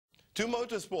Two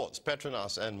motorsports,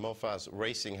 PETRONAS and MOFAZ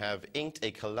Racing, have inked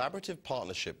a collaborative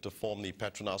partnership to form the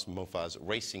PETRONAS MOFAZ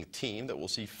Racing team that will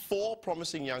see 4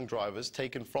 promising young drivers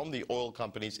taken from the oil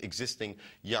company's existing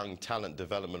young talent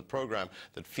development program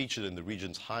that featured in the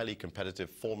region's highly competitive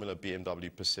Formula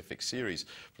BMW Pacific Series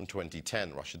from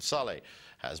 2010. Rashid Saleh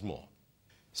has more.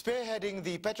 Spearheading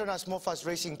the PETRONAS MOFAZ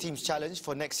Racing Team's challenge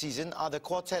for next season are the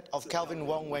quartet of Kelvin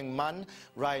Wong Weng Man,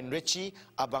 Ryan Ritchie,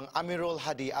 Abang Amirul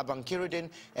Hadi Abang Kirudin,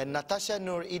 and Natasha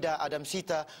Nur Ida Adam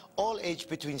Sita, all aged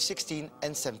between 16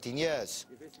 and 17 years.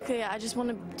 Okay, I just want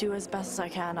to do as best as I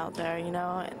can out there, you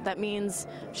know. That means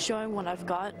showing what I've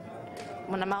got.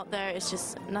 When I'm out there, it's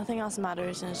just nothing else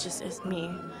matters, and it's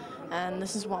me. And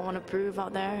this is what I want to prove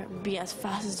out there, be as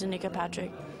fast as Danica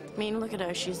Patrick. I mean, look at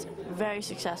her, she's very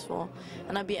successful,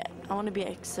 and I want to be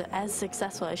as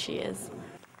successful as she is.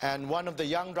 And one of the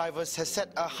young drivers has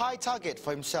set a high target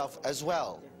for himself as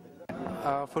well.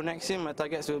 For next year, my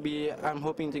targets will be, I'm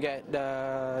hoping to get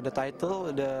the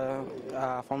title, the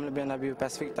Formula BMW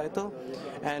Pacific title,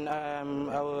 and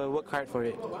I will work hard for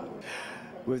it.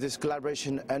 With this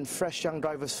collaboration and fresh young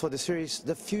drivers for the series,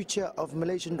 the future of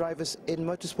Malaysian drivers in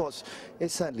motorsports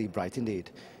is certainly bright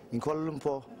indeed. In Kuala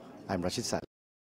Lumpur, I'm Rashid Saleh.